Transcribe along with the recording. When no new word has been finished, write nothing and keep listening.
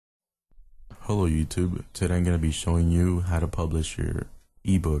Hello YouTube, today I'm going to be showing you how to publish your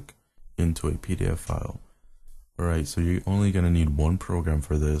ebook into a PDF file. Alright, so you're only going to need one program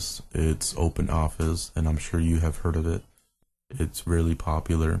for this. It's OpenOffice, and I'm sure you have heard of it. It's really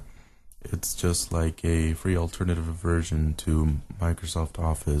popular. It's just like a free alternative version to Microsoft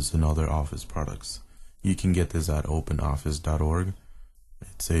Office and other Office products. You can get this at openoffice.org.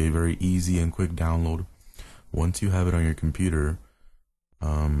 It's a very easy and quick download. Once you have it on your computer,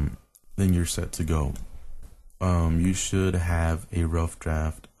 then you're set to go. You should have a rough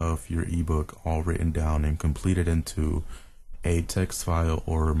draft of your ebook all written down and completed into a text file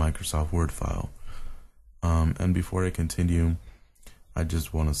or Microsoft Word file. And before I continue, I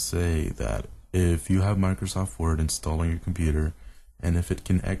just want to say that if you have Microsoft Word installed on your computer and if it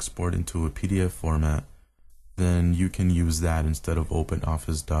can export into a PDF format, then you can use that instead of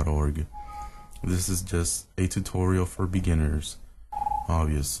openoffice.org. This is just a tutorial for beginners,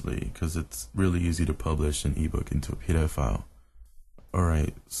 obviously, because it's really easy to publish an ebook into a PDF file.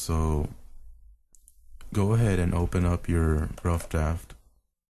 Alright, so go ahead and open up your rough draft.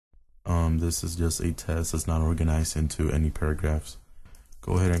 This is just a test. It's not organized into any paragraphs.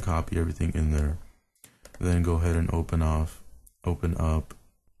 Go ahead and copy everything in there. Then go ahead and open up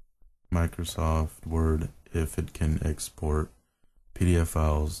Microsoft Word if it can export PDF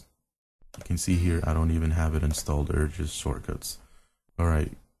files. You can see here I don't even have it installed, they're just shortcuts.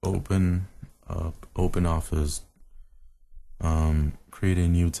 Alright, open up OpenOffice, create a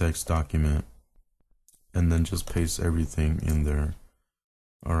new text document, and then just paste everything in there.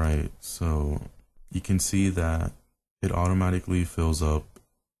 Alright, so you can see that it automatically fills up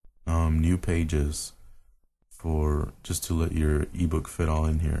new pages for just to let your ebook fit all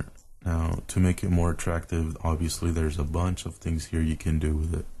in here. Now, to make it more attractive, obviously there's a bunch of things here you can do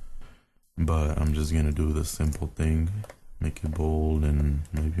with it, but I'm just gonna do the simple thing. Make it bold and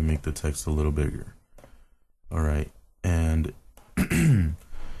maybe make the text a little bigger. Alright, and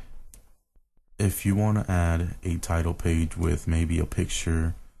if you want to add a title page with maybe a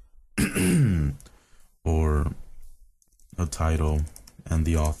picture or a title and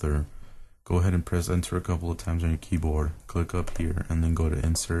the author, go ahead and press enter a couple of times on your keyboard, click up here, and then go to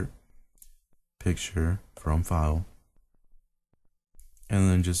insert picture from file, and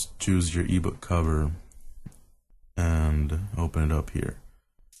then just choose your ebook cover and open it up here.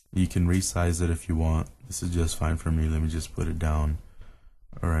 You can resize it if you want. This is just fine for me. Let me just put it down.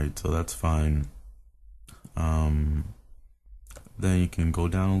 Alright, so that's fine. Then you can go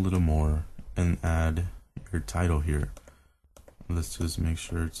down a little more and add your title here. Let's just make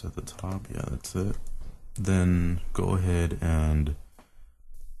sure it's at the top. Yeah, that's it. Then go ahead and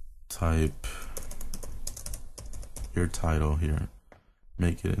type your title here.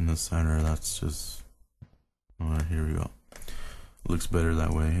 Make it in the center. That's just here we go. Looks better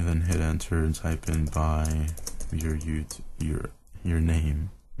that way. Then hit enter and type in by your name,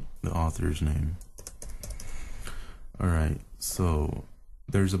 the author's name. Alright, so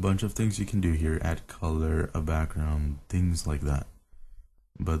there's a bunch of things you can do here. Add color, a background, things like that.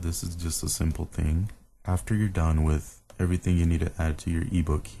 But this is just a simple thing. After you're done with everything you need to add to your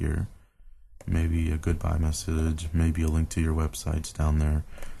ebook here, maybe a goodbye message, maybe a link to your websites down there.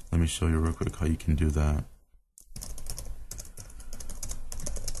 Let me show you real quick how you can do that.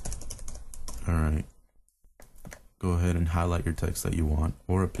 Alright, go ahead and highlight your text that you want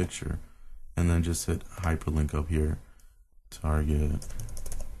or a picture, and then just hit hyperlink up here, target.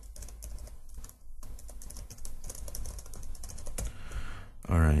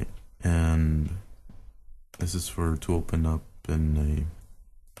 Alright, and this is to open up in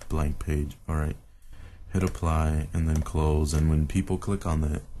a blank page. Alright, hit apply and then close, and when people click on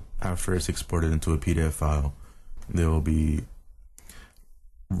it, after it's exported into a PDF file, they will be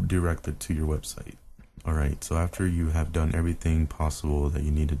directed to your website. Alright, so after you have done everything possible that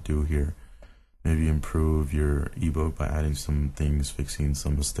you need to do here, maybe improve your ebook by adding some things, fixing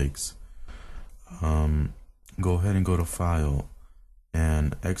some mistakes, go ahead and go to file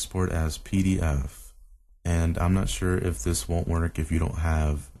and export as PDF. And I'm not sure if this won't work if you don't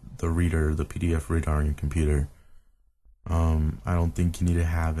have the PDF reader on your computer. I don't think you need to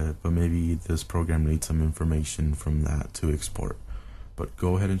have it, but maybe this program needs some information from that to export. But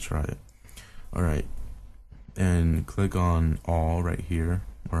go ahead and try it. Alright, and click on all right here,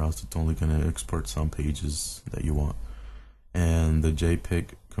 or else it's only going to export some pages that you want. And the JPEG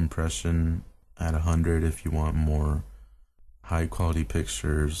compression at 100 if you want more high quality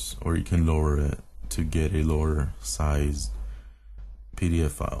pictures, or you can lower it to get a lower size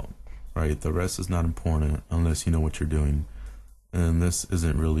PDF file. Right, the rest is not important unless you know what you're doing, and this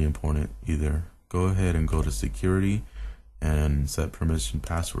isn't really important either. Go ahead and go to security and set permission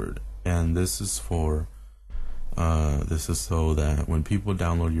password, And this is for this is so that when people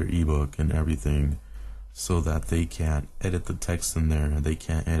download your ebook and everything, so that they can't edit the text in there, they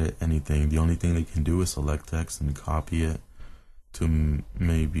can't edit anything. The only thing they can do is select text and copy it to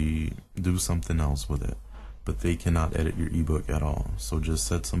maybe do something else with it, but they cannot edit your ebook at all. So just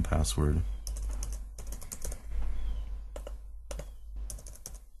set some password.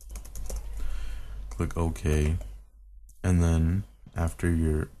 Click OK, and then after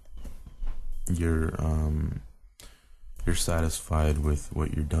you're satisfied with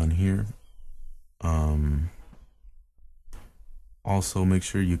what you're done here, also make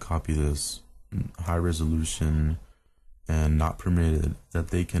sure you copy this high resolution and not permitted, that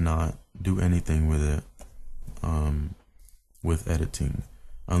they cannot do anything with it with editing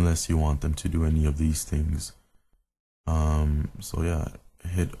unless you want them to do any of these things. So yeah,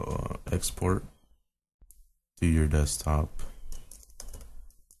 hit export to your desktop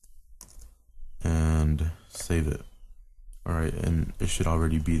and save it. Alright, and it should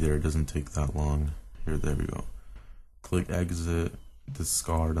already be there. It doesn't take that long. Here, there we go. Click exit,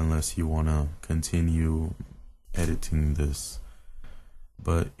 discard unless you want to continue editing this.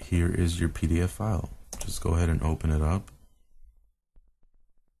 But here is your PDF file. Just go ahead and open it up.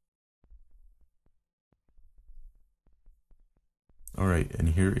 Alright, and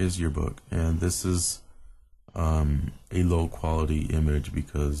here is your book. And this is a low quality image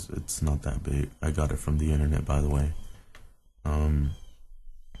because it's not that big. I got it from the internet, by the way.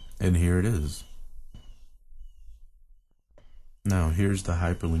 And here it is. Now here's the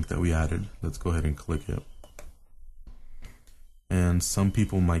hyperlink that we added. Let's go ahead and click it. And some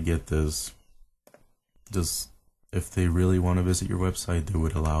people might get this. Just if they really want to visit your website, they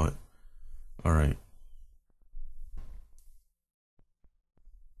would allow it. Alright.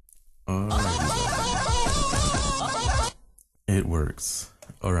 It works.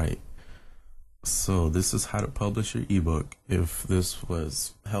 Alright. So this is how to publish your ebook. If this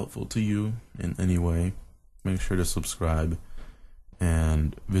was helpful to you in any way, make sure to subscribe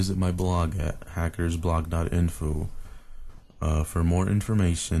and visit my blog at hackersblog.info for more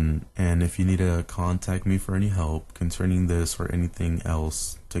information. And if you need to contact me for any help concerning this or anything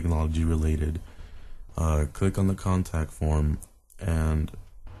else technology related, click on the contact form and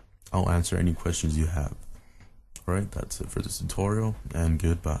I'll answer any questions you have. Alright, that's it for this tutorial, and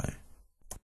goodbye.